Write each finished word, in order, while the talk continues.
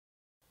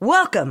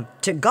Welcome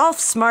to Golf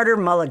Smarter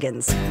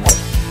Mulligans,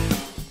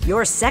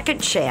 your second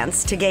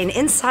chance to gain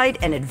insight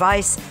and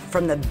advice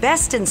from the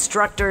best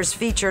instructors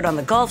featured on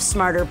the Golf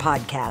Smarter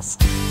podcast.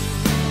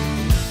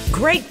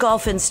 Great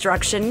golf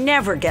instruction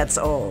never gets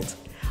old.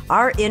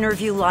 Our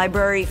interview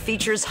library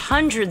features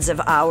hundreds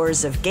of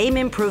hours of game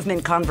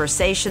improvement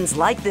conversations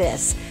like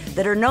this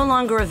that are no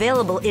longer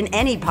available in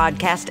any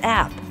podcast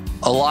app.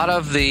 A lot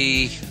of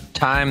the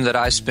time that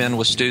I spend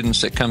with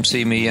students that come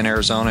see me in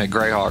Arizona at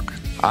Greyhawk,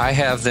 I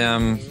have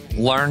them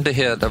learn to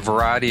hit a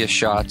variety of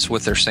shots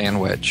with their sand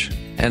wedge.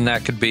 And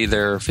that could be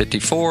their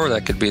 54,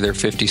 that could be their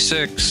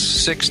 56,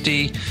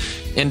 60.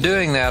 In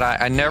doing that,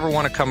 I never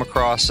want to come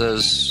across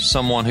as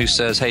someone who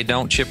says, hey,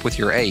 don't chip with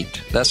your 8.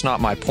 That's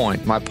not my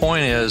point. My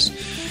point is,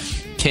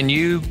 can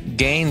you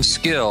gain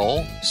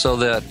skill so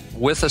that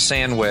with a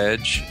sand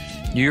wedge,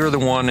 you're the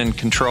one in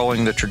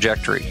controlling the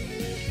trajectory?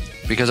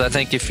 Because I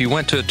think if you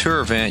went to a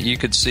tour event, you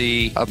could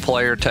see a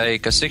player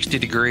take a 60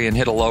 degree and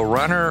hit a low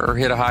runner or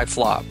hit a high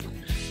flop.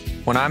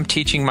 When I'm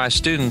teaching my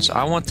students,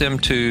 I want them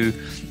to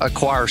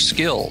acquire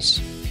skills.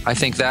 I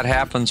think that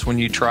happens when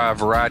you try a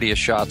variety of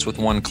shots with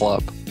one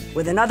club.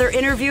 With another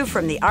interview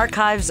from the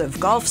archives of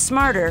Golf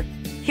Smarter,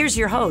 here's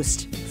your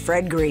host,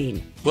 Fred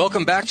Green.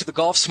 Welcome back to the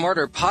Golf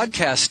Smarter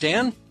podcast,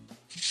 Stan.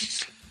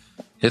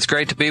 It's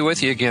great to be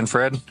with you again,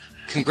 Fred.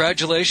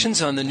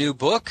 Congratulations on the new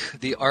book,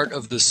 The Art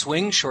of the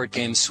Swing, Short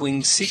Game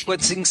Swing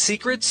Sequencing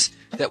Secrets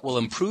that will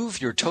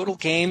improve your total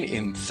game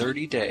in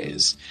 30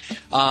 days.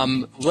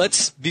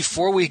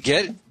 Before we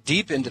get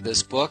deep into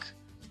this book,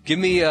 give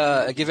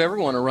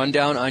everyone a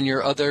rundown on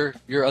your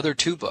other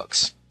two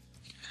books.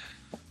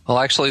 Well,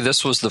 actually,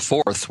 this was the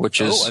fourth, which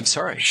is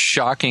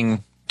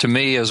shocking to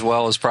me as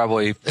well as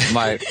probably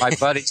my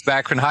buddies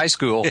back in high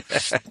school.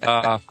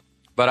 But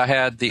I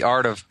had The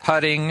Art of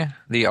Putting,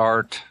 The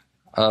Art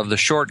of the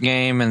Short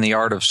Game, and The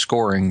Art of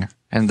Scoring.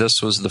 And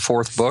this was the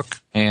fourth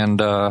book.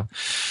 And,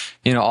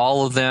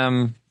 all of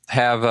them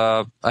have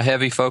a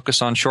heavy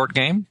focus on short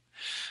game.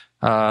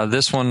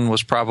 This one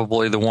was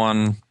probably the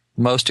one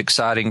most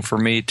exciting for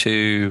me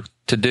to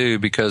do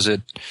because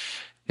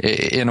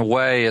in a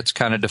way, it's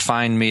kind of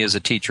defined me as a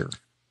teacher.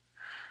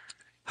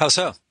 How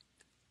so?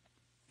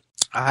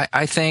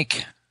 I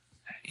think,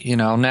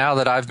 now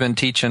that I've been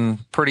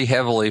teaching pretty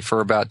heavily for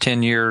about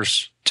 10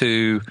 years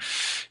to,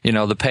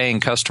 the paying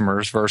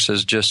customers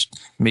versus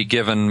just me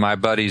giving my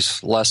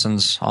buddies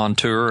lessons on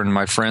tour and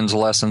my friends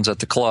lessons at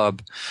the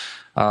club,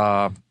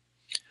 I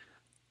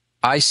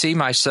see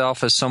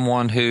myself as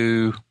someone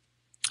who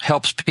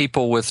helps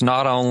people with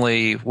not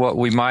only what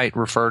we might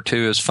refer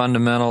to as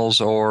fundamentals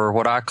or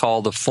what I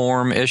call the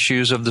form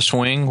issues of the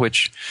swing,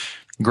 which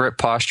grip,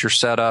 posture,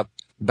 setup,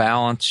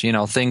 balance,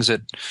 things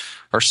that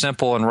are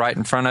simple and right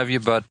in front of you.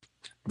 But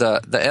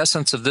the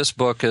essence of this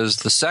book is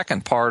the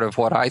second part of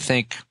what I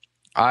think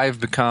I've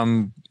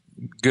become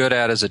good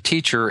at as a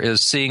teacher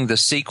is seeing the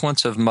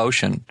sequence of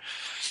motion.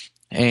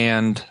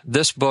 And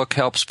this book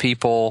helps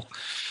people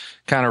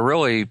kind of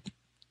really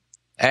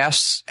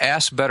ask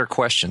better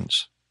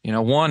questions.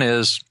 One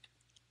is,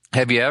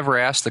 have you ever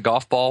asked the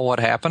golf ball what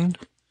happened?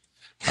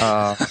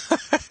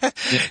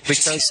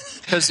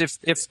 Because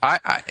if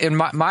I in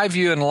my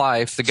view in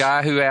life, the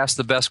guy who asks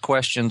the best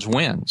questions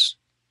wins.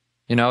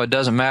 It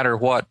doesn't matter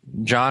what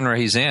genre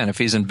he's in. If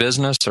he's in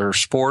business or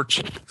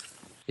sports,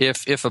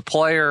 if a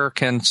player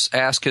can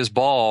ask his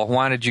ball,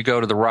 why did you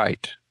go to the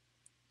right?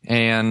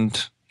 And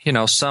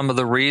some of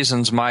the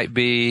reasons might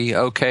be,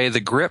 okay, the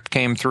grip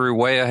came through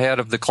way ahead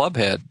of the club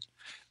head,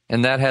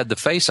 and that had the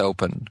face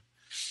open.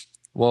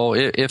 Well,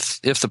 if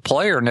the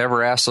player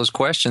never asked those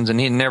questions and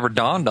he never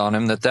dawned on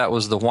him that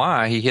was the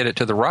why he hit it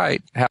to the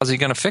right, how's he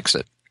going to fix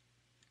it?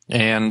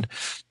 And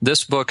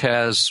this book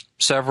has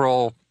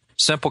several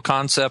simple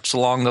concepts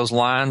along those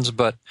lines,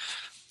 but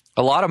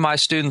a lot of my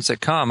students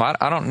that come,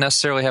 I don't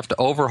necessarily have to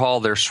overhaul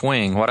their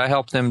swing. What I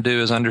help them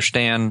do is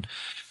understand,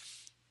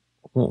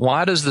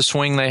 why does the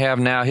swing they have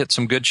now hit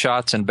some good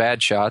shots and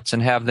bad shots,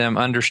 and have them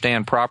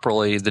understand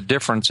properly the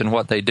difference in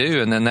what they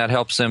do, and then that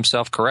helps them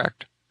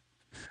self-correct.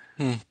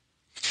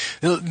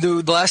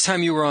 The last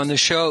time you were on the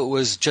show, it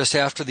was just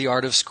after The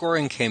Art of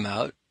Scoring came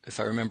out, if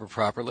I remember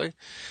properly,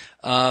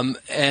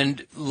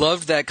 and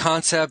loved that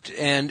concept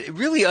and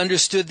really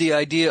understood the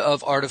idea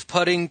of Art of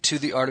Putting to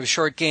The Art of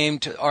Short Game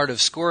to Art of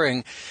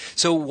Scoring.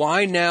 So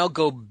why now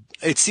go?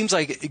 It seems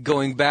like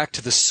going back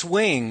to the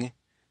swing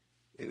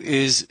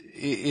is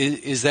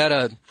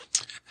that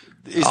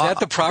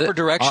the proper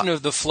direction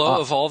of the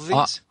flow of all of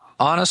these?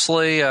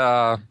 Honestly,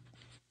 I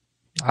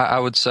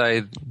would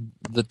say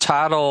the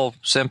title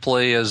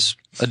simply is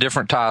a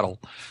different title.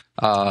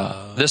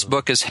 This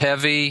book is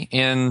heavy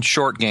in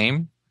short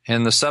game,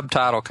 and the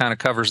subtitle kind of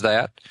covers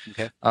that.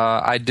 Okay.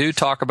 I do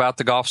talk about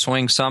the golf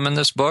swing some in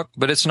this book,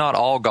 but it's not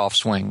all golf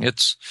swing.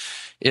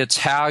 It's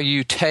how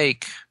you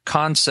take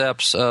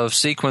concepts of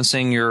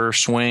sequencing your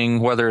swing,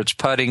 whether it's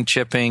putting,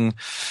 chipping,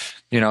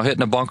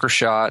 hitting a bunker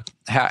shot,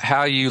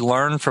 how you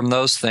learn from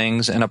those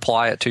things and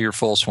apply it to your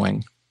full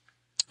swing.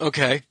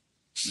 Okay.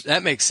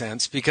 That makes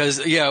sense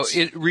because,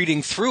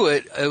 reading through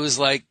it, it was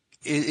like,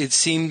 it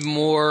seemed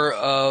more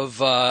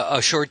of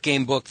a short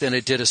game book than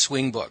it did a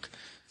swing book.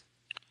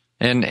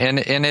 And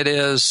it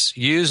is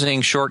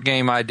using short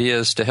game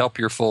ideas to help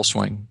your full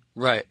swing.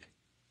 Right.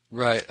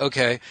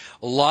 Okay.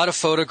 A lot of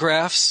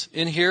photographs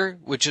in here,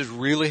 which is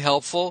really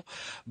helpful.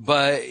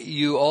 But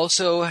you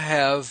also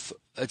have,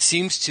 it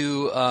seems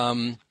to,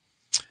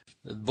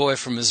 the boy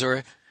from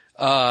Missouri,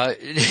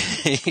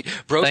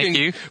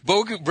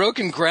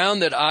 broken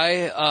ground that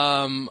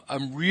I'm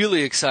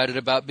really excited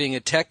about, being a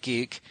tech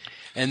geek,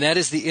 and that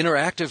is the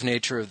interactive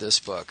nature of this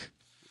book.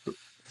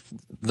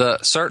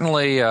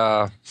 Certainly,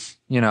 a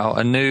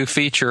new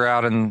feature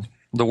out in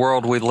the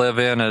world we live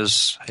in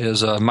is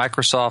a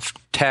Microsoft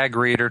tag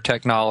reader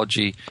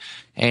technology.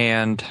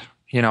 And,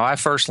 I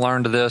first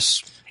learned of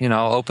this,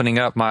 opening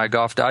up my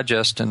Golf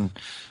Digest and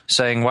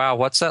saying, wow,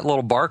 what's that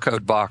little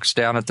barcode box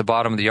down at the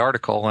bottom of the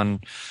article?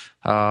 And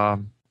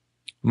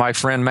my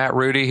friend Matt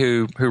Rudy,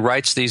 who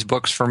writes these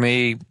books for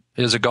me,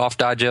 is a Golf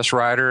Digest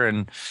writer,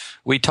 and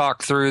we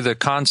talk through the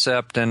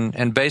concept.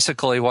 And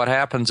basically what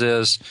happens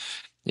is,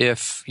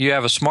 if you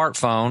have a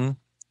smartphone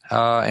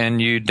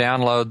and you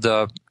download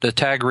the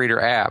tag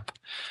reader app,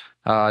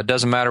 it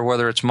doesn't matter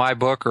whether it's my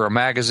book or a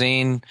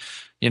magazine,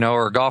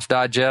 or a Golf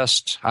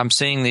Digest. I'm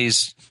seeing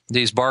these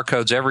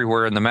barcodes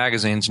everywhere in the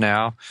magazines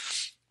now.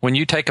 When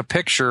you take a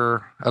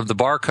picture of the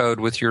barcode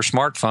with your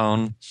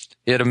smartphone,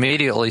 it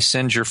immediately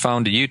sends your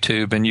phone to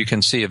YouTube and you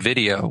can see a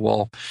video.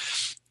 Well,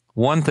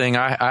 one thing,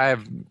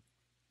 I've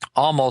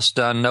almost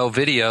done no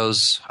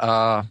videos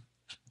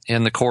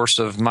in the course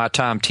of my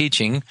time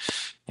teaching.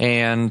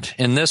 And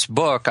in this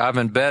book, I've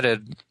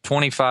embedded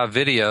 25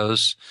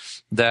 videos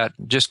that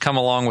just come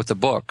along with the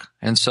book.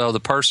 And so the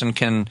person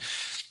can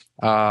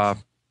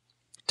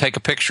take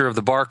a picture of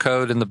the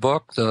barcode in the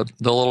book, the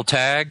little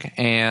tag,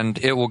 and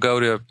it will go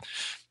to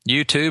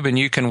YouTube, and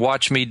you can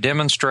watch me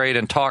demonstrate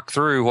and talk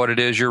through what it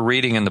is you're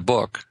reading in the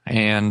book.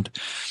 And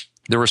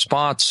the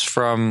response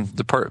from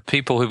the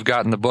people who've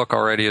gotten the book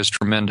already is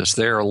tremendous.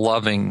 They are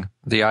loving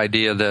the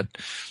idea that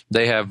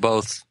they have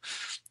both,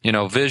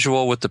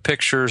 visual with the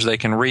pictures, they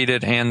can read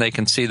it, and they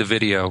can see the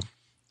video.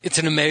 It's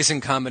an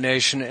amazing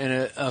combination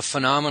and a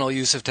phenomenal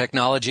use of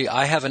technology.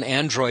 I have an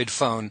Android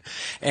phone,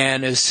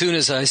 and as soon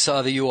as I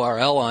saw the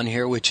URL on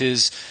here, which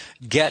is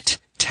gettag,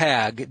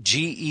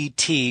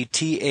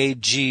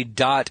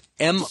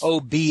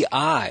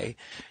 GETTAG.MOBI,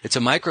 it's a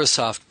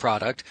Microsoft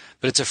product,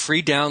 but it's a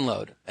free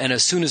download. And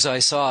as soon as I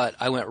saw it,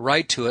 I went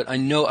right to it. I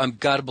know I've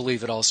got to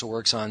believe it also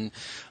works on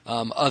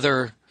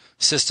other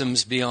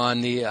systems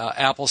beyond the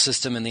Apple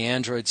system and the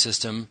Android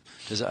system.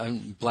 Does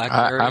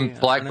BlackBerry?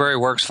 BlackBerry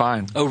works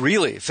fine. Oh,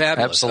 really?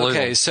 Fabulous. Absolutely.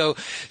 Okay, so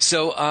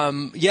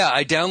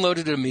I downloaded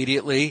it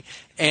immediately,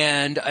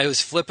 and I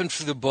was flipping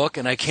through the book,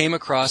 and I came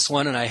across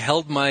one, and I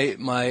held my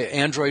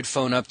Android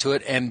phone up to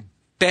it, and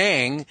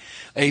bang,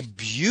 a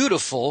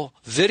beautiful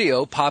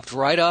video popped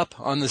right up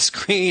on the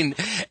screen,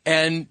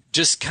 and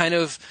just kind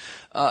of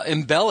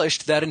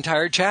embellished that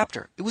entire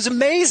chapter. It was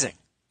amazing.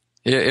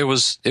 It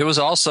was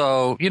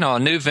also, a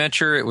new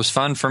venture. It was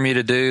fun for me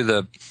to do.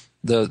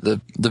 The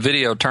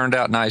video turned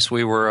out nice.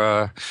 We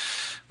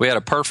had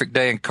a perfect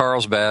day in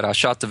Carlsbad. I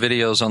shot the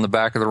videos on the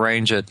back of the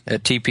range at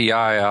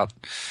TPI out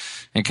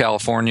in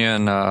California,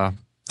 and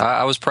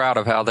I was proud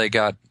of how they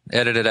got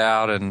edited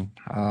out and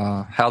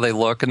how they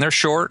look. And they're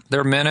short.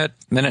 They're a minute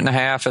and a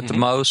half at the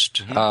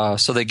most.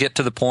 So they get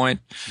to the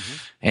point.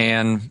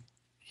 And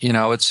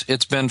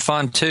it's been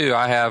fun too.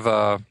 I have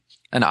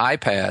an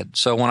iPad.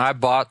 So when I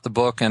bought the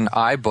book in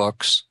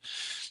iBooks,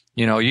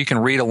 you can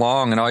read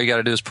along, and all you got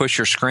to do is push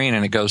your screen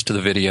and it goes to the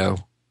video,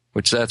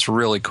 that's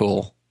really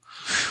cool.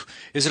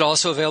 Is it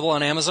also available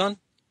on Amazon?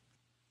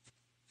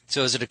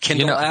 So is it a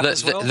Kindle app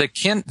as well?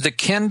 The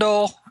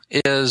Kindle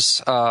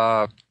is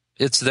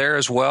it's there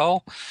as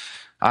well.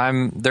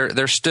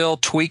 They're still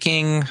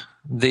tweaking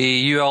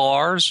the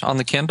ULRs on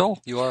the Kindle.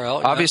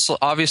 URL.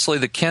 Obviously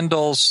the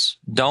Kindles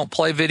don't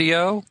play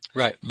video.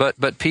 Right.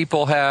 But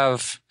people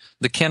have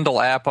the Kindle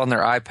app on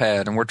their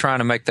iPad, and we're trying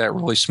to make that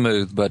really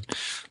smooth, but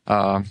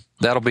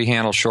that'll be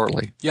handled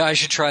shortly. Yeah, I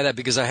should try that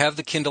because I have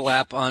the Kindle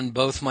app on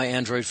both my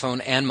Android phone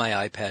and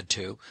my iPad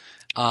too,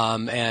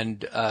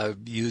 and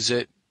use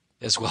it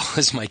as well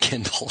as my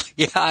Kindle.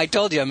 Yeah, I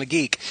told you I'm a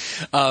geek.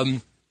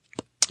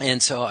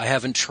 And so I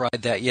haven't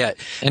tried that yet.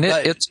 And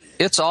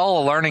it's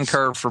all a learning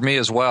curve for me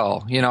as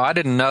well. I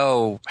didn't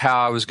know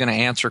how I was going to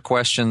answer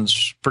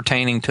questions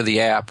pertaining to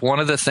the app. One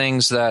of the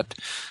things that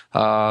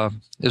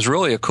is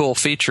really a cool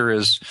feature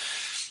is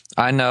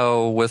I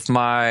know with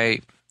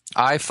my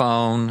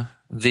iPhone,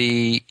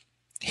 the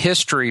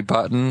history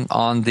button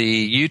on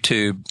the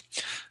YouTube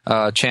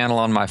channel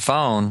on my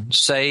phone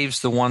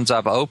saves the ones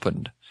I've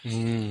opened.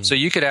 So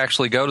you could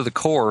actually go to the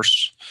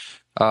course,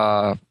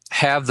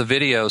 have the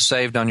video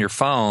saved on your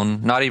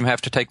phone, not even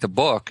have to take the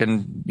book,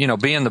 and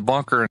be in the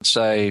bunker and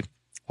say,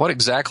 what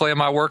exactly am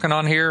I working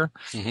on here?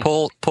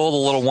 Pull the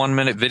little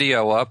 1-minute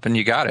video up, and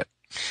you got it.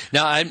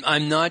 Now,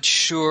 I'm not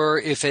sure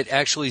if it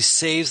actually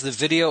saves the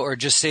video or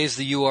just saves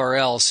the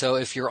URL. So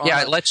if you're on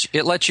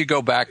it lets you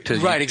go back to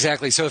right,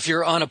 exactly. So if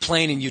you're on a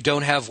plane and you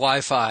don't have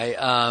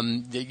Wi-Fi,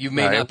 you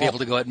may not be able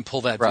to go ahead and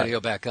pull that video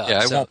back up.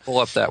 Yeah, it won't pull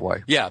up that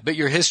way. Yeah, but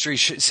your history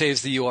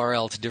saves the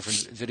URL to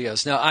different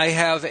videos. Now, I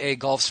have a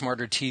Golf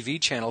Smarter TV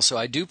channel, so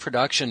I do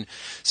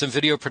some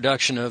video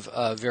production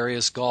of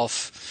various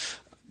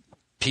golf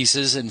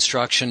pieces,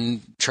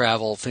 instruction,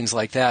 travel, things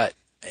like that,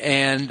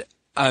 and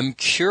I'm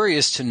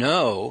curious to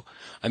know,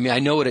 I mean, I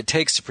know what it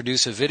takes to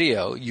produce a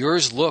video.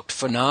 Yours looked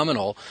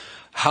phenomenal.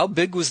 How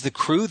big was the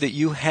crew that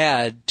you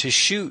had to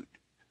shoot?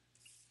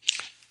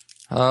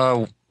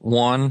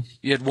 One.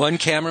 You had one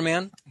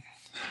cameraman?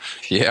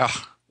 Yeah.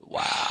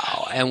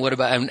 Wow. And what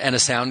about, and a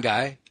sound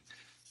guy?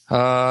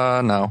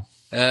 No.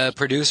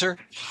 Producer?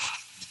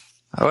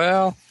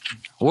 Well,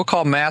 we'll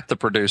call Matt the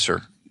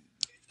producer.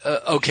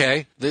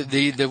 Okay.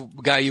 The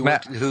guy you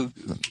Matt, who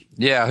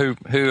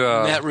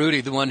Matt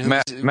Rudy, the one who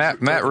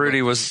Matt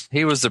Rudy was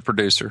the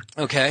producer.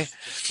 Okay.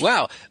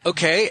 Wow.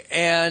 Okay.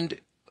 And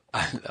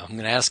I'm going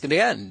to ask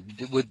again.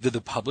 Did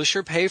the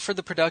publisher pay for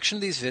the production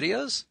of these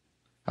videos?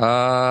 No,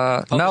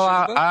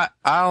 I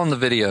own the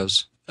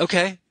videos.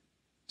 Okay.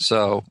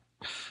 So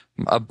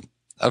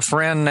a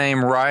friend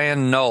named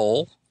Ryan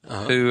Knoll,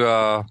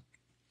 who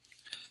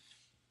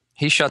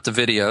he shot the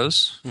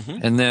videos,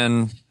 and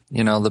then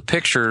the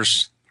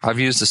pictures. I've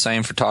used the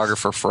same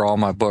photographer for all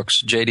my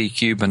books. J.D.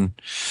 Cuban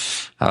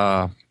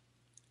shot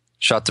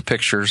the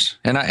pictures,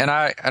 and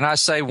I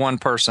say one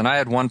person. I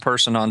had one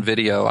person on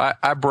video.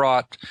 I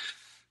brought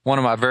one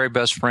of my very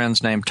best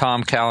friends named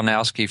Tom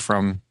Kalinowski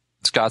from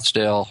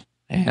Scottsdale,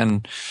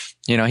 and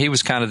he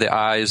was kind of the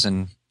eyes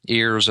and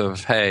ears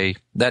of, hey,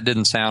 that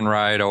didn't sound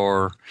right,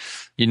 or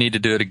you need to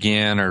do it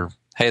again, or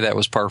hey, that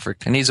was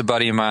perfect. And he's a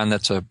buddy of mine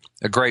that's a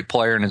great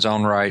player in his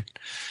own right,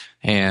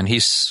 and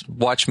he's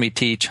watched me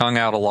teach, hung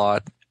out a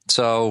lot.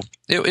 So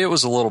it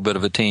was a little bit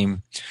of a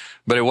team,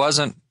 but it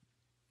wasn't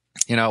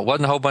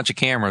a whole bunch of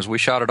cameras. We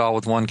shot it all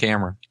with one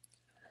camera.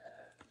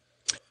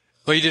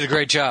 Well, you did a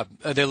great job.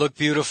 They look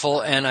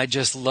beautiful, and I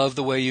just love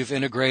the way you've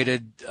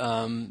integrated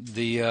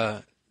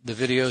the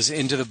videos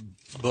into the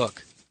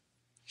book.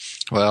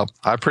 Well,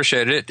 I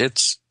appreciate it.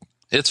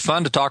 It's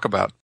fun to talk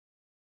about.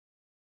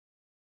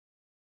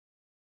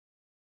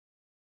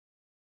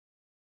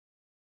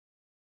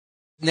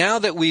 Now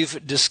that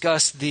we've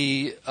discussed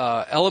the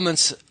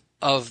elements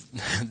of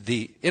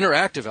the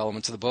interactive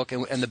elements of the book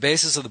and the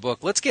basis of the book,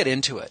 let's get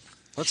into it.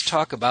 Let's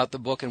talk about the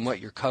book and what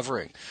you're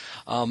covering.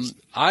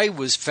 I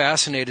was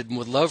fascinated and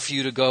would love for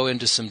you to go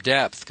into some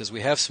depth, because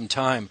we have some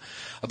time,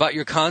 about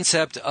your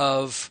concept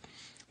of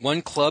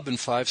one club and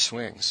 5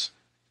 swings.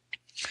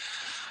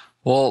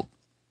 Well,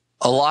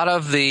 a lot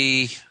of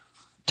the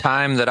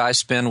time that I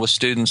spend with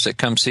students that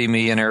come see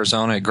me in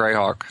Arizona at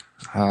Greyhawk,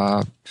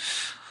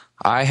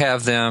 I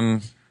have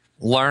them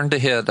learn to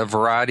hit a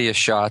variety of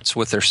shots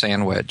with their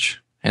sand wedge.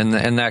 And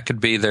that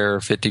could be their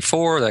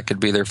 54, that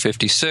could be their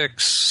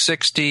 56,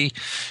 60.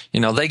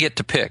 They get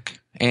to pick.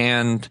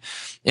 And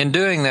in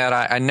doing that,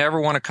 I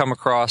never want to come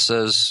across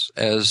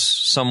as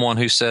someone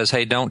who says,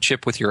 hey, don't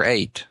chip with your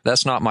 8.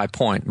 That's not my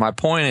point. My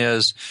point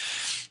is,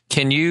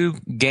 can you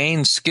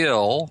gain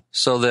skill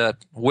so that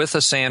with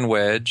a sand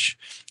wedge,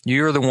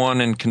 you're the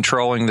one in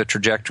controlling the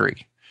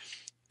trajectory?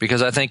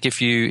 Because I think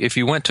if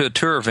you went to a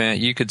tour event,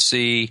 you could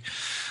see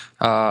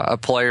a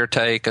player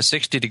take a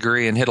 60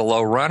 degree and hit a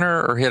low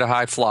runner or hit a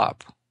high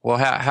flop. Well,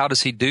 how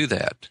does he do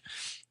that?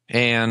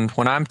 And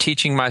when I'm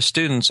teaching my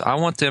students, I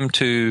want them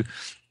to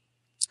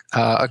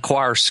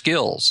acquire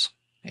skills.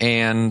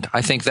 And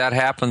I think that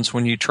happens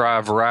when you try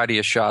a variety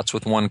of shots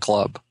with one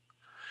club.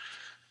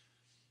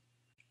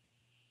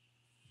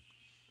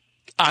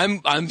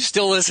 I'm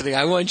still listening.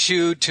 I want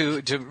you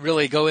to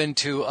really go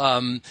into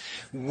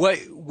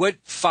what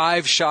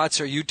 5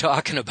 shots are you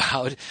talking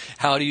about?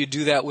 How do you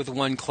do that with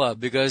one club?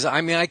 Because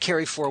I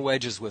carry 4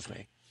 wedges with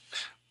me.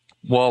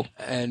 Well,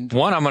 and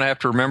one, I'm going to have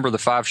to remember the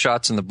 5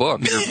 shots in the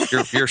book.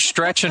 You're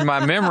stretching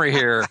my memory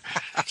here.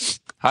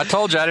 I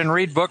told you I didn't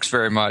read books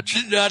very much.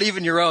 Not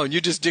even your own. You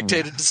just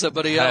dictated to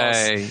somebody else.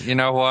 Hey, you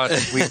know what?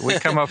 We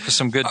come up with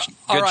some good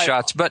right.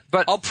 shots. But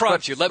I'll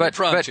prompt you. Let me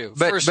prompt you.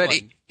 First one.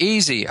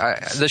 Easy.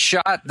 The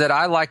shot that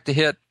I like to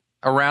hit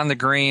around the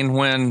green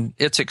when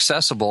it's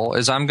accessible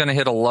is I'm going to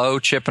hit a low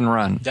chip and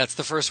run. That's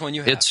the first one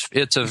you have.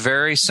 It's a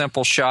very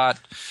simple shot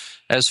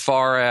as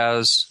far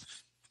as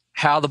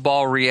how the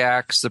ball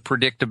reacts, the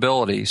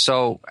predictability.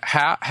 So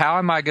how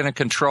am I going to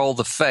control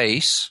the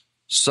face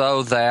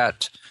so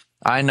that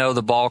I know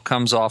the ball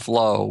comes off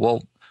low?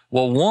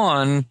 Well,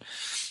 one,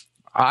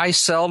 I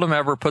seldom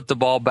ever put the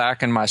ball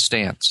back in my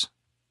stance.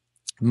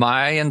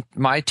 My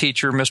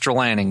teacher, Mr.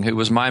 Lanning, who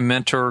was my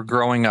mentor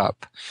growing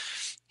up,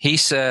 he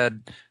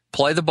said,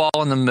 play the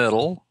ball in the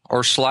middle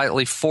or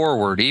slightly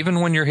forward, even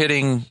when you're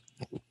hitting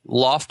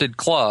lofted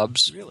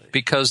clubs, really?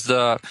 Because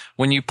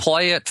when you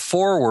play it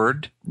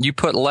forward, you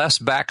put less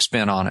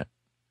backspin on it.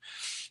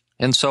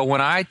 And so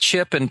when I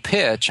chip and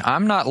pitch,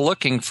 I'm not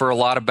looking for a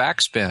lot of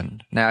backspin.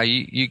 Now,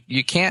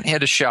 you can't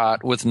hit a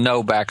shot with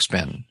no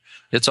backspin.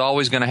 It's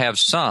always going to have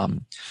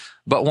some.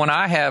 But when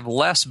I have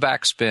less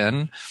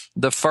backspin,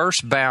 the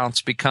first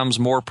bounce becomes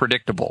more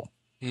predictable.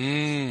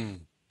 And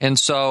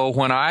so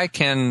when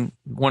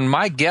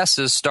my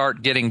guesses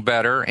start getting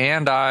better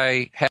and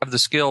I have the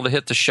skill to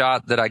hit the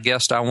shot that I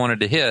guessed I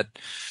wanted to hit,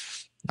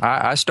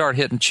 I start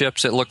hitting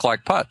chips that look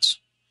like putts.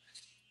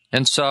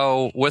 And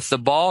so with the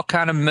ball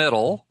kind of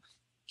middle,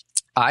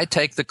 I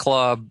take the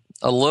club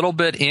a little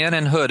bit in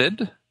and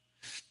hooded.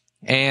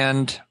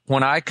 And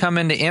when I come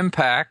into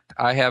impact,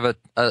 I have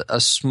a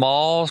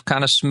small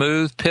kind of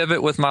smooth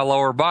pivot with my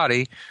lower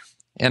body,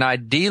 and I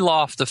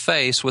de-loft the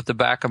face with the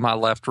back of my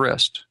left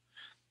wrist.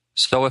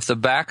 So if the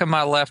back of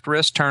my left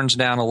wrist turns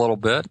down a little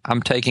bit,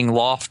 I'm taking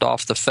loft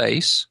off the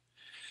face.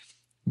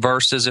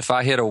 Versus if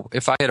I hit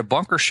a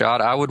bunker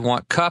shot, I would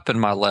want cup in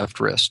my left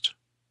wrist.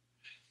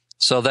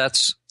 So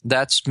that's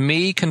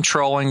me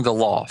controlling the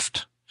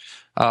loft.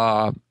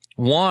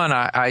 One,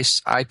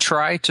 I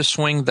try to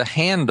swing the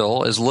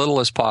handle as little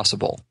as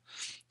possible.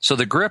 So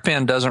the grip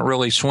end doesn't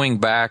really swing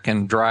back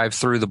and drive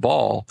through the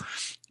ball.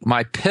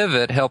 My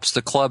pivot helps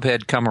the club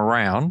head come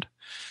around,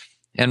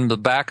 and the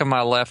back of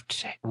my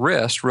left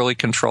wrist really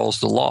controls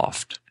the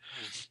loft.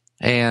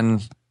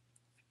 And,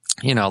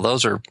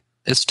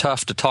 it's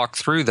tough to talk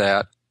through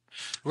that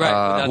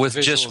with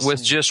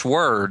just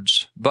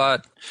words.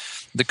 But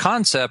the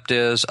concept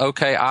is,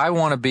 okay, I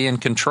want to be in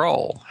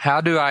control. How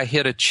do I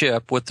hit a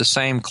chip with the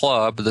same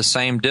club, the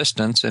same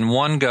distance, and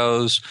one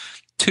goes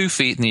 2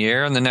 feet in the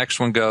air and the next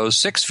one goes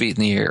 6 feet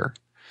in the air?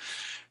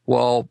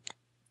 Well,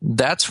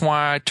 that's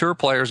why tour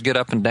players get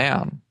up and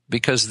down,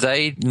 because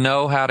they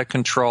know how to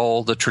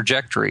control the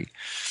trajectory.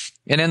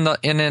 And in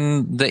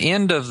the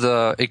end of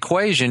the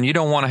equation, you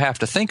don't want to have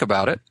to think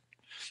about it.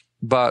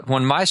 But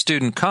when my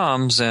student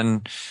comes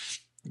and,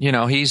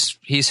 he's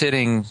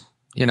hitting,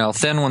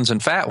 thin ones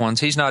and fat ones,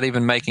 he's not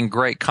even making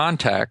great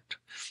contact.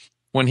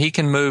 When he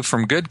can move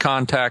from good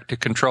contact to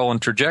control and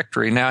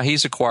trajectory, now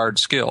he's acquired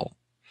skill.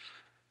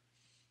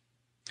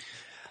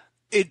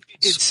 It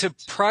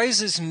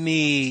surprises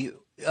me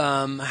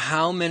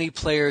how many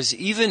players,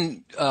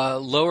 even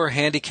lower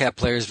handicap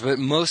players, but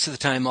most of the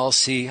time I'll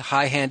see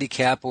high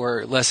handicap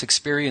or less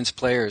experienced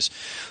players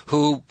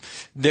who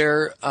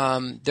their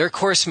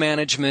course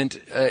management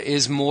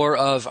is more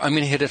of, I'm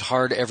going to hit it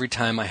hard every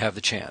time I have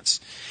the chance.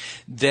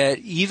 That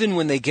even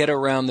when they get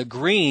around the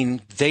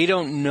green, they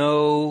don't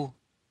know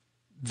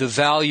the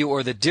value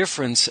or the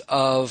difference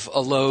of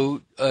a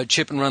low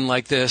chip and run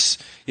like this,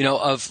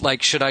 of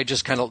like, should I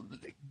just kind of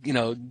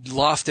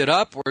loft it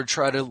up or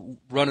try to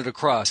run it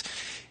across?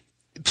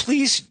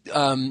 Please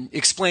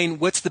explain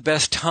what's the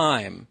best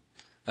time,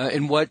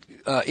 in what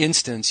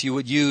instance you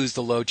would use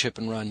the low chip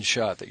and run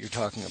shot that you're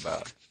talking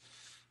about.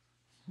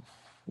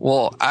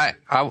 Well, I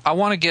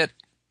want to get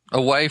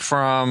away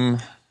from,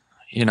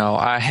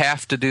 I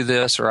have to do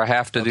this or I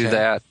have to do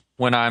that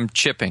when I'm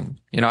chipping.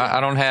 I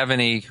don't have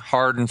any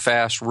hard and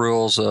fast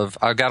rules of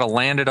I've got to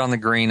land it on the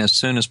green as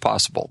soon as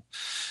possible.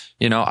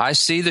 I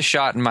see the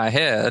shot in my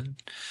head.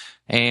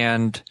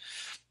 And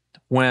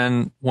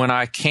when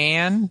I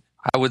can,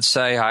 I would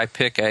say I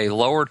pick a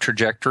lower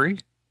trajectory,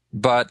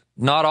 but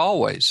not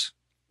always.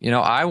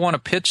 I want to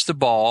pitch the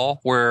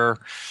ball where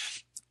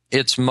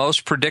it's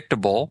most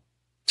predictable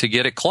to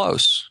get it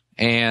close.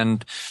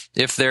 And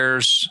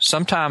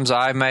sometimes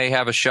I may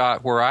have a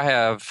shot where I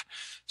have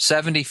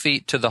 70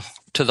 feet to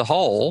the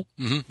hole,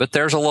 but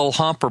there's a little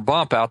hump or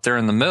bump out there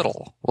in the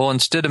middle. Well,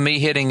 instead of me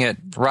hitting it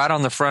right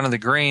on the front of the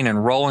green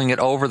and rolling it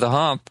over the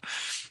hump,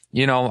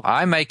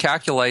 I may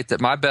calculate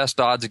that my best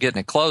odds of getting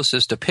it close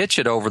is to pitch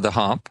it over the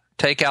hump,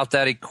 take out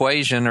that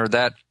equation or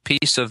that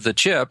piece of the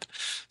chip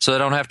so I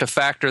don't have to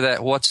factor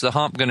that what's the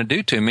hump going to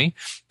do to me,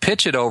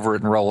 pitch it over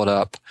it and roll it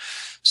up.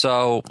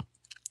 So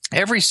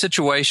every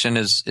situation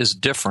is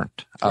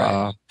different.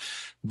 Right.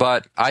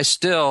 But I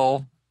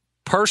still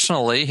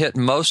personally hit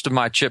most of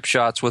my chip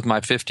shots with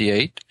my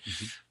 58,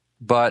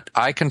 but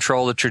I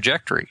control the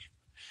trajectory.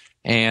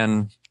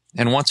 And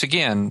once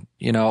again,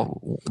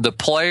 the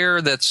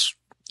player that's,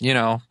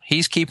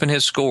 he's keeping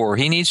his score.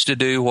 He needs to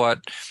do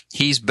what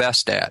he's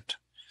best at.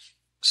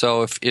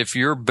 So if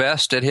you're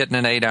best at hitting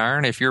an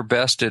 8-iron, if you're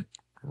best at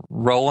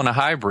rolling a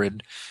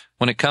hybrid,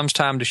 when it comes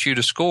time to shoot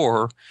a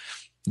score,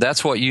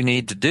 that's what you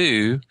need to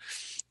do.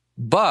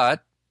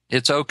 But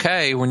it's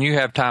okay when you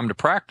have time to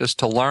practice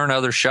to learn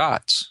other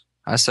shots.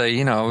 I say,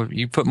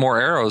 you put more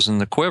arrows in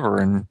the quiver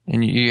and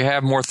you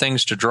have more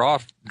things to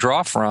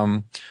draw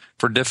from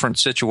for different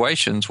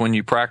situations when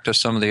you practice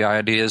some of the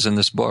ideas in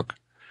this book.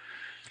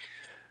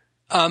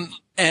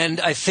 And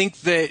I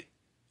think that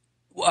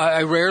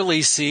I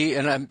rarely see,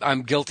 and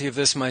I'm guilty of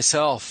this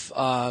myself,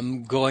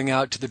 going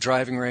out to the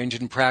driving range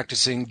and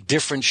practicing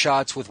different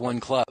shots with one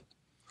club.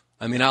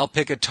 I mean, I'll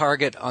pick a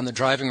target on the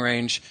driving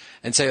range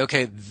and say,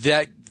 okay,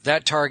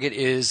 that target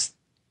is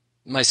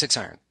my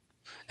 6-iron.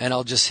 And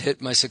I'll just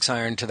hit my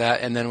 6-iron to that.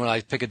 And then when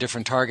I pick a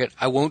different target,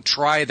 I won't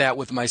try that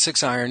with my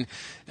 6-iron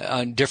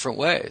in different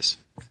ways.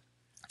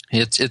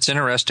 It's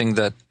interesting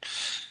that,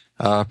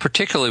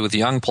 particularly with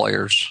young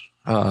players,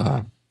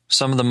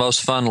 some of the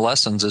most fun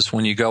lessons is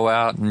when you go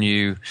out and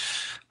you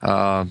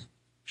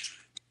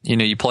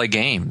you play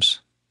games.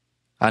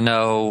 I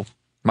know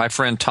my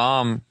friend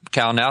Tom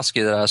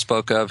Kalinowski that I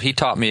spoke of, he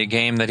taught me a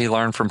game that he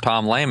learned from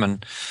Tom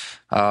Lehman.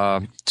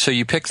 So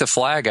you pick the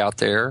flag out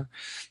there,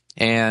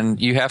 and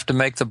you have to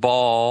make the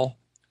ball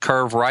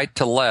curve right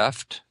to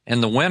left,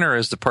 and the winner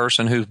is the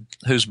person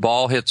whose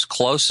ball hits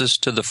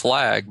closest to the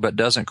flag but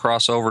doesn't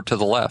cross over to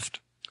the left.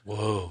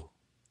 Whoa.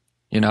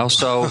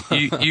 So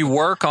you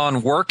work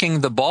on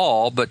working the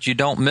ball, but you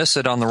don't miss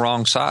it on the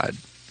wrong side.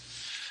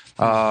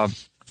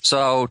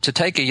 So to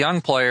take a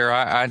young player,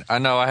 I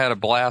know I had a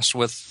blast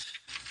with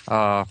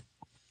a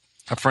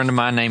friend of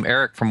mine named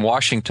Eric from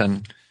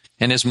Washington,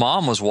 and his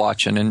mom was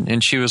watching,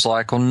 and she was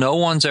like, well, no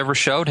one's ever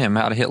showed him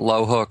how to hit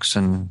low hooks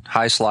and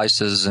high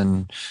slices,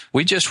 and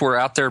we just were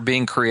out there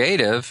being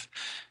creative,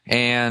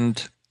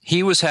 and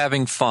he was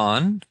having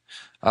fun.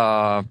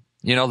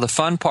 The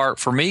fun part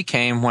for me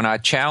came when I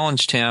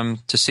challenged him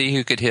to see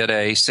who could hit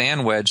a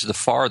sand wedge the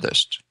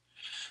farthest.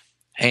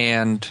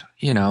 And,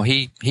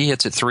 he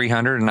hits at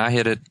 300 and I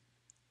hit it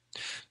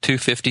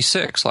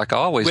 256 like I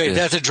always did. Wait,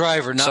 that's a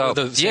driver, not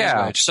with a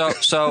sand wedge.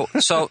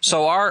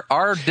 So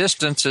our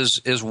distance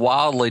is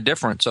wildly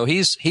different. So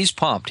he's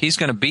pumped. He's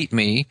going to beat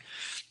me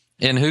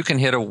in who can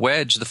hit a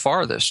wedge the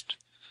farthest.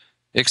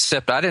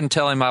 Except I didn't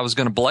tell him I was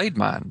going to blade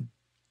mine.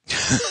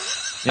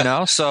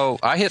 So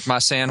I hit my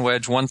sand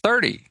wedge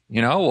 130,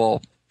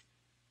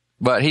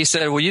 but he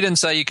said, well, you didn't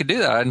say you could do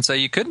that. I didn't say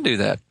you couldn't do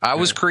that. I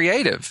was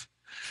creative.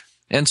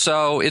 And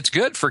so it's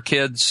good for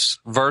kids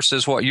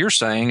versus what you're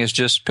saying is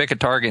just pick a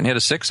target and hit a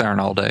 6-iron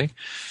all day.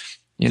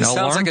 It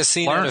sounds like a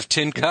scene out of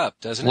Tin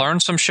Cup, doesn't it? Learn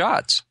some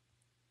shots.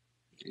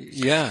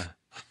 Yeah.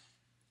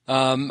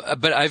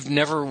 But I've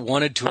never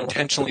wanted to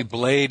intentionally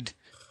blade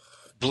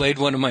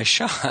one of my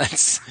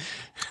shots.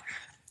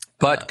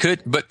 But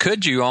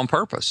could you on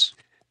purpose?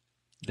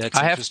 That's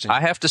interesting.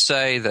 I have to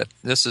say that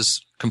this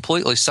is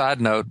completely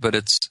side note, but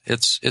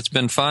it's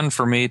been fun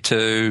for me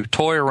to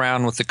toy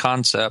around with the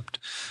concept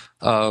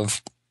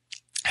of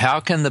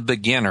how can the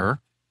beginner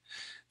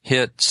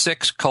hit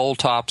 6 cold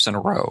tops in a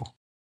row?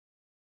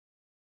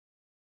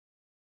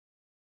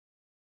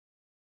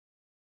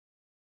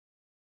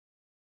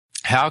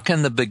 How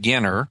can the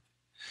beginner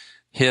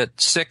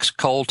hit 6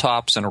 cold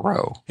tops in a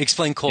row?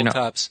 Explain cold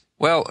tops.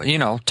 Well,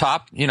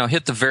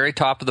 hit the very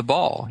top of the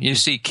ball. You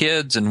see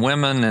kids and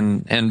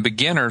women and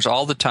beginners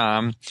all the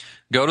time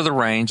go to the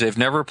range. They've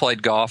never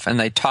played golf, and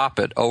they top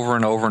it over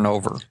and over and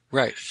over.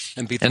 Right,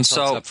 and beat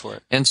themselves up for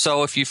it. And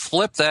so if you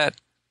flip that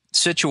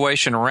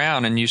situation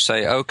around and you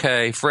say,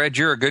 okay, Fred,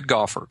 you're a good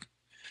golfer.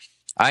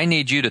 I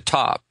need you to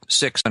top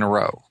 6 in a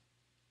row.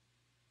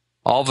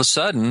 All of a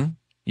sudden,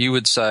 you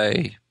would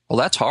say, well,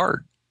 that's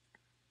hard.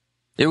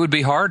 It would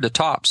be hard to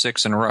top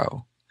 6 in a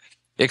row.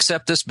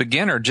 Except this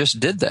beginner just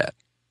did that.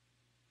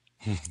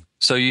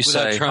 So you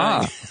say,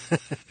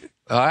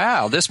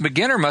 wow, this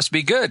beginner must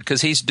be good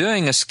because he's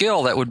doing a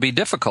skill that would be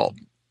difficult.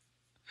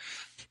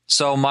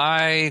 So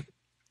I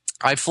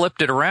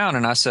flipped it around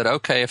and I said,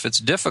 okay, if it's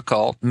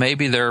difficult,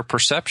 maybe their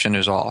perception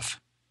is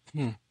off.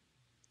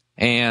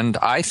 And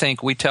I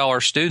think we tell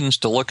our students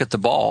to look at the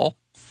ball,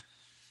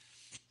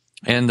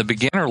 and the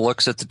beginner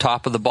looks at the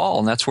top of the ball,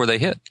 and that's where they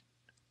hit.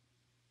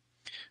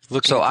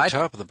 Looking at the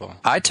top of the ball.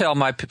 I tell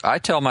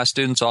my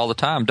students all the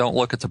time, don't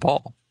look at the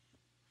ball.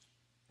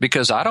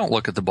 Because I don't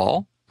look at the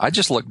ball. I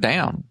just look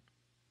down.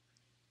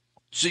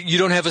 So you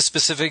don't have a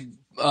specific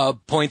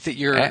point that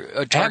you're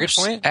a target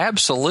point?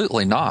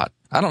 Absolutely not.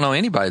 I don't know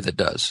anybody that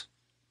does.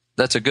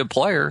 That's a good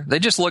player. They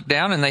just look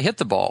down and they hit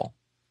the ball.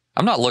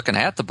 I'm not looking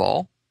at the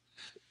ball.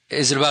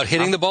 Is it about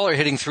hitting the ball or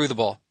hitting through the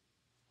ball?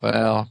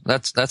 Well,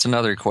 that's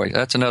another equation.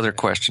 That's another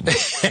question.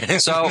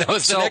 So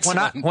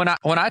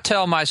when I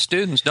tell my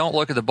students don't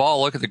look at the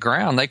ball, look at the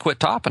ground, they quit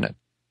topping it.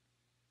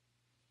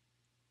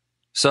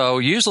 So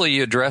usually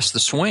you address the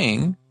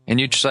swing and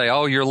you say,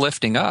 "Oh, you're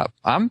lifting up."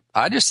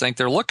 I just think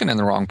they're looking in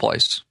the wrong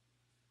place.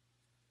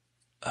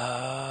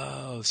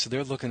 Oh, so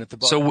they're looking at the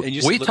ball. So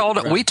we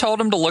told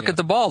them to look at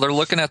the ball. They're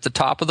looking at the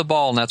top of the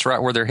ball, and that's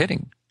right where they're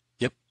hitting.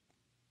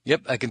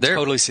 Yep, I can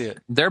totally see it.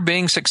 They're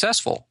being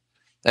successful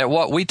at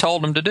what we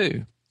told them to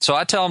do. So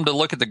I tell them to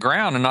look at the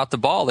ground and not the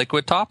ball. They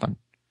quit topping.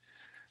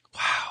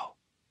 Wow.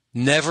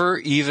 Never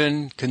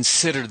even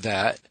considered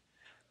that.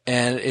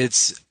 And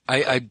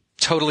I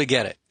totally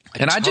get it.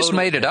 I just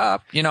made it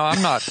up.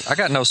 I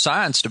got no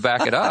science to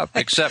back it up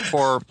except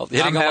for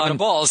hitting a lot of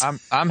balls.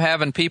 I'm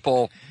having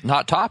people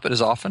not top it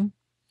as often,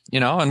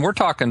 and we're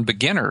talking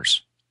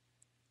beginners.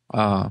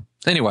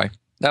 Anyway,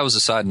 that was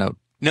a side note.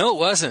 No, it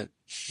wasn't.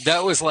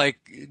 That was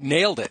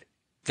nailed it.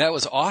 That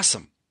was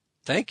awesome.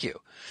 Thank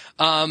you.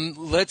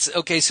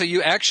 So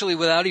you actually,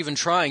 without even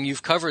trying,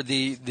 you've covered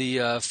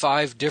the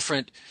 5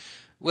 different,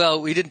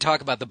 we didn't talk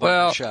about the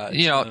bunker shot.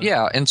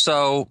 Yeah. And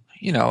so,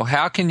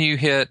 how can you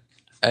hit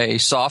a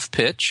soft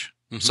pitch?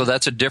 Mm-hmm. So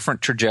that's a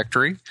different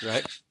trajectory.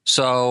 Right.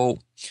 So,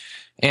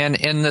 and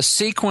in the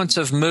sequence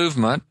of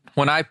movement,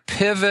 when I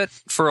pivot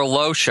for a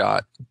low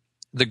shot,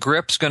 the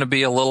grip's going to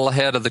be a little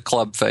ahead of the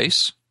club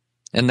face,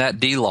 and that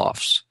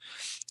delofts.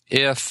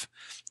 If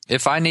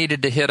I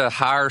needed to hit a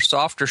higher,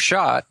 softer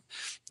shot,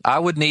 I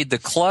would need the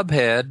club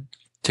head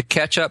to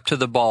catch up to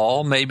the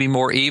ball, maybe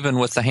more even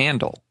with the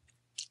handle.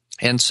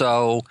 And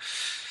so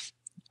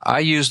I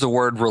use the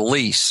word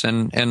release,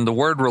 and the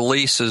word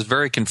release is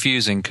very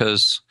confusing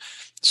because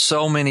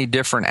so many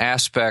different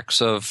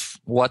aspects of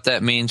what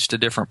that means to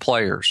different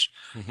players.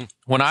 Mm-hmm.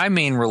 When I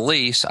mean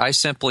release, I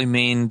simply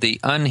mean the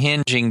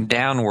unhinging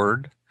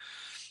downward,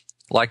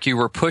 like you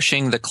were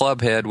pushing the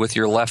club head with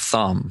your left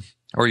thumb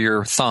or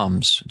your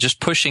thumbs,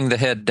 just pushing the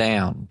head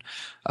down.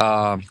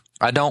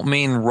 I don't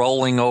mean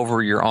rolling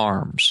over your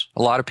arms.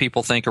 A lot of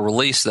people think of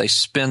release, they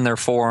spin their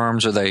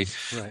forearms or they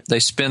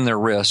spin their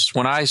wrists.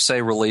 When I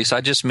say release,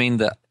 I just mean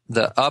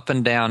the up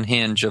and down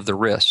hinge of the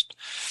wrist.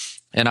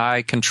 And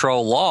I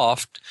control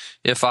loft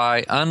if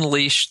I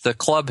unleash the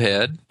club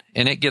head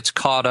and it gets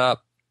caught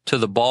up to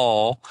the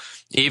ball,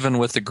 even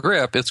with the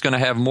grip, it's going to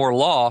have more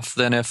loft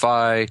than if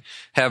I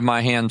have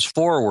my hands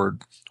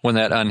forward when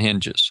that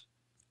unhinges.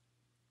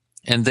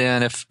 And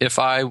then if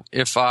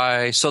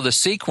I so the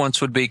sequence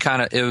would be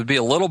it would be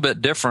a little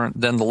bit different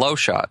than the low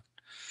shot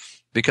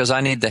because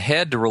I need the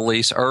head to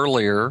release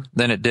earlier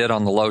than it did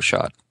on the low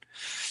shot.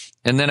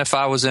 And then if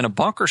I was in a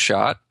bunker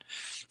shot,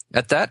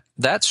 at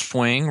that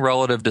swing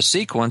relative to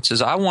sequence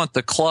is I want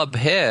the club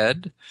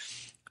head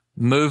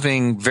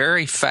moving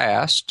very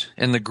fast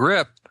and the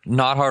grip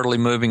not hardly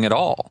moving at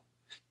all.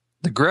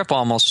 The grip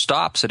almost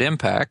stops at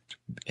impact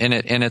and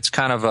it's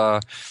kind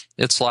of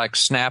it's like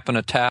snapping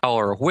a towel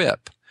or a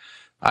whip.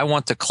 I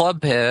want the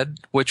club head,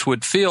 which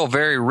would feel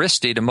very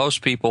wristy to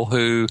most people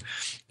who,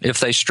 if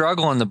they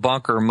struggle in the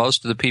bunker,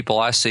 most of the people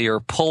I see are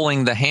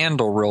pulling the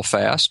handle real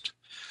fast.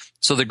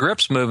 So the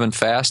grip's moving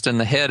fast and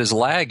the head is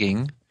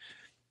lagging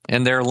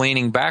and they're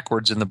leaning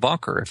backwards in the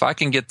bunker. If I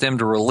can get them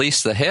to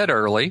release the head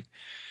early,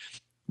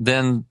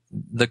 then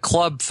the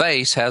club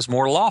face has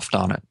more loft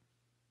on it.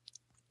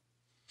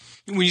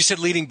 When you said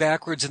leaning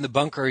backwards in the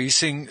bunker, are you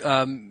saying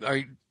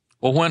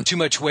when too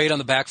much weight on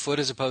the back foot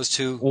as opposed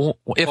to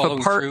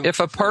if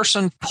a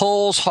person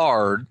pulls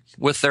hard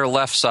with their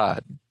left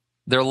side,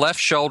 their left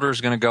shoulder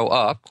is going to go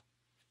up,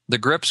 the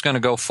grip's going to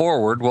go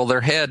forward. Well,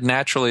 their head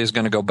naturally is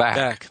going to go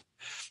back.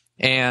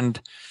 And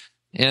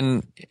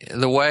in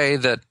the way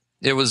that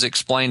it was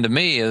explained to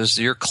me is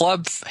your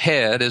club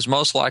head is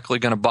most likely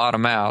going to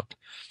bottom out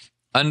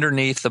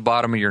underneath the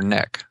bottom of your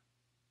neck.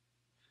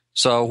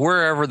 So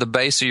wherever the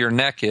base of your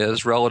neck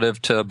is relative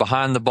to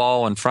behind the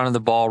ball, in front of the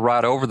ball,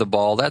 right over the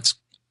ball, that's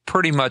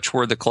pretty much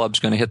where the club's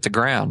going to hit the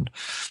ground.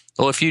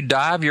 Well, if you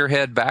dive your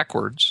head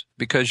backwards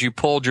because you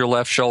pulled your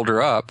left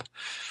shoulder up,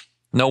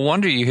 no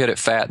wonder you hit it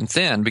fat and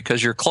thin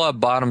because your club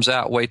bottoms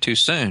out way too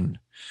soon.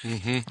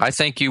 Mm-hmm. I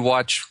think you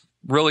watch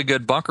really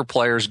good bunker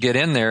players get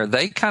in there,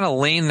 they kind of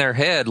lean their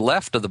head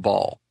left of the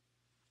ball.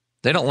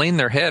 They don't lean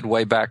their head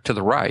way back to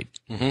the right.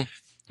 Mm-hmm.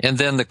 And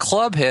then the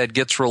club head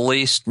gets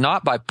released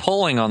not by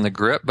pulling on the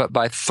grip, but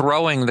by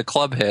throwing the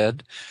club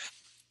head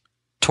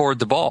toward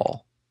the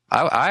ball.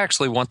 I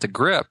actually want the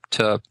grip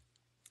to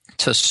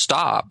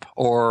stop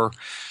or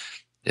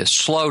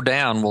slow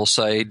down, we'll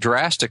say,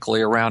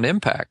 drastically around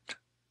impact.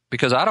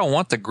 Because I don't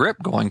want the grip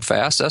going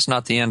fast. That's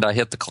not the end I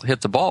hit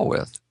the ball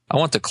with. I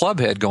want the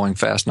club head going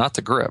fast, not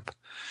the grip.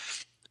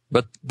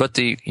 But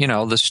the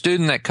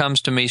student that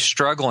comes to me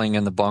struggling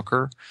in the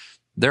bunker,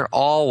 they're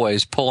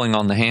always pulling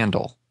on the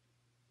handle.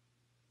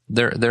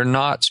 They're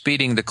not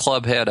speeding the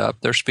club head up.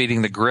 They're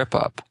speeding the grip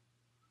up.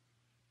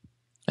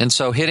 And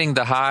so hitting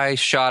the high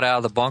shot out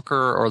of the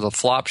bunker or the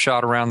flop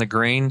shot around the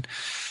green,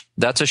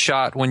 that's a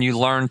shot when you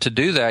learn to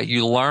do that,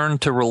 you learn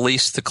to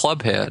release the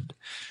club head.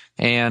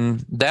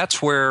 And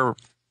that's where,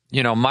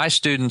 my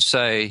students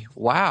say,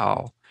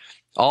 wow,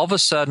 all of a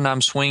sudden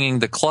I'm swinging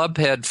the club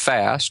head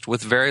fast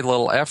with very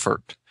little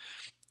effort.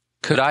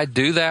 Could I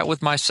do that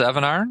with my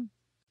 7-iron?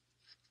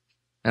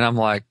 And I'm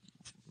like,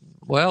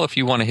 well, if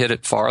you want to hit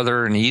it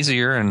farther and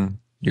easier and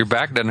your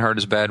back doesn't hurt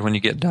as bad when you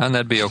get done,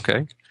 that'd be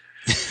okay.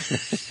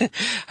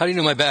 How do you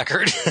know my back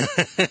hurt?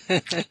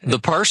 The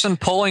person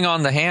pulling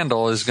on the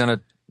handle is going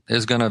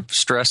to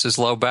stress his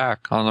low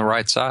back on the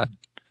right side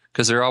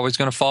because they're always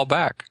going to fall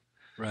back.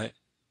 Right.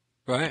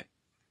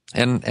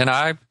 And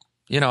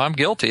I'm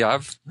guilty.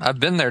 I've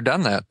been there,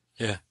 done that.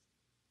 Yeah.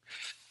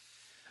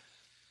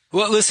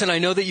 Well, listen, I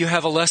know that you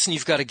have a lesson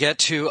you've got to get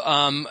to,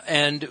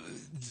 and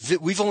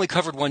we've only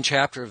covered one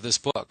chapter of this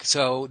book.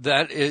 So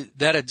that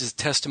is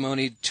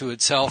testimony to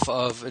itself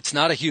of, it's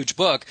not a huge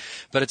book,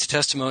 but it's a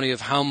testimony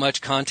of how much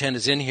content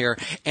is in here.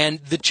 And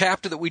the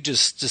chapter that we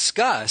just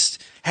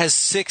discussed has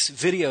 6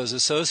 videos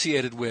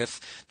associated with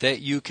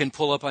that you can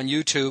pull up on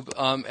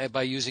YouTube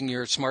by using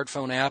your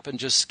smartphone app and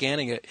just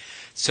scanning it.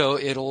 So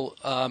it'll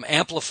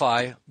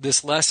amplify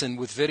this lesson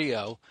with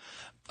video.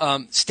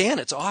 Stan,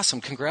 it's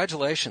awesome.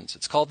 Congratulations.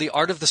 It's called The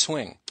Art of the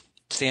Swing.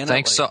 Stan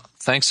Utley.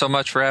 Thanks so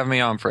much for having me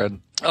on, Fred.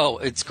 Oh,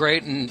 it's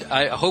great, and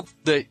I hope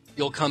that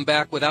you'll come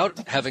back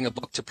without having a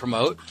book to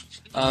promote,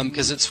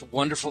 because it's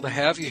wonderful to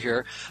have you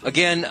here.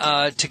 Again,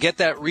 to get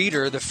that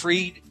reader, the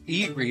free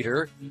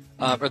e-reader,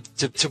 or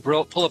to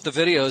pull up the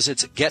videos,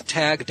 it's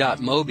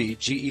gettag.mobi,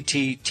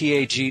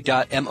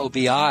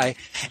 gettag.mobi.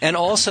 And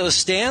also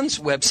Stan's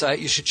website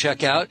you should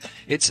check out.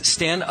 It's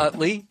Stan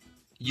Utley,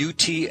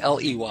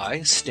 Utley,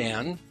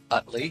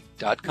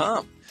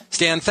 StanUtley.com.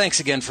 Stan, thanks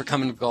again for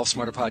coming to the Golf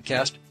Smarter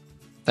Podcast.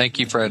 Thank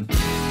you, Fred.